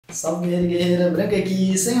Salve guerreiro, guerreira, branca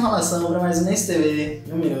aqui, sem enrolação para mais um Nense TV,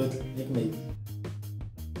 em um minuto, vem comigo.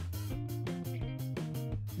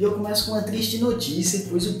 E eu começo com uma triste notícia,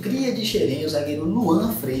 pois o Cria de Xerém, o zagueiro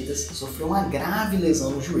Luan Freitas, sofreu uma grave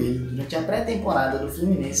lesão no joelho durante a pré-temporada do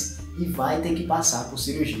Fluminense e vai ter que passar por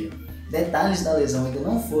cirurgia. Detalhes da lesão ainda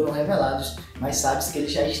não foram revelados, mas sabe-se que ele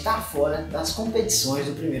já está fora das competições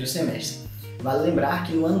do primeiro semestre. Vale lembrar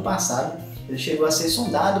que no ano passado ele chegou a ser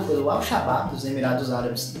sondado pelo Al-Shabaab dos Emirados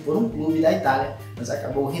Árabes e por um clube da Itália, mas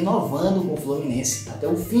acabou renovando com o Fluminense até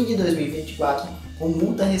o fim de 2024 com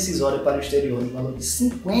multa rescisória para o exterior no valor de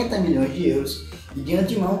 50 milhões de euros. E de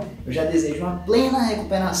antemão, eu já desejo uma plena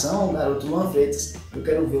recuperação ao garoto Luan Freitas. Eu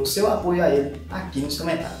quero ver o seu apoio a ele aqui nos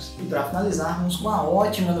comentários. E para finalizarmos com uma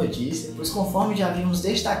ótima notícia, pois conforme já havíamos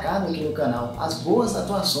destacado aqui no canal as boas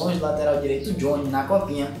atuações do lateral direito Johnny na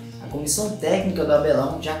Copinha, a comissão técnica do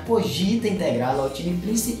Abelão já cogita integrá-lo ao time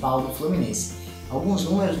principal do Fluminense. Alguns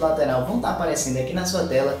números do lateral vão estar aparecendo aqui na sua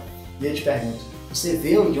tela e eu te pergunto, você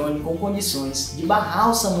vê o Johnny com condições de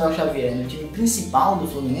barrar o Samuel Xavier no time principal do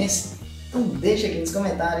Fluminense? Então deixa aqui nos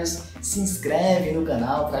comentários, se inscreve no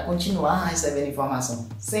canal para continuar recebendo informação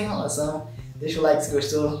sem enrolação, deixa o like se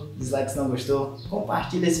gostou, dislike se não gostou,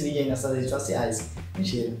 compartilha esse vídeo aí nas suas redes sociais. Um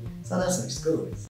cheiro, saudações tricolores.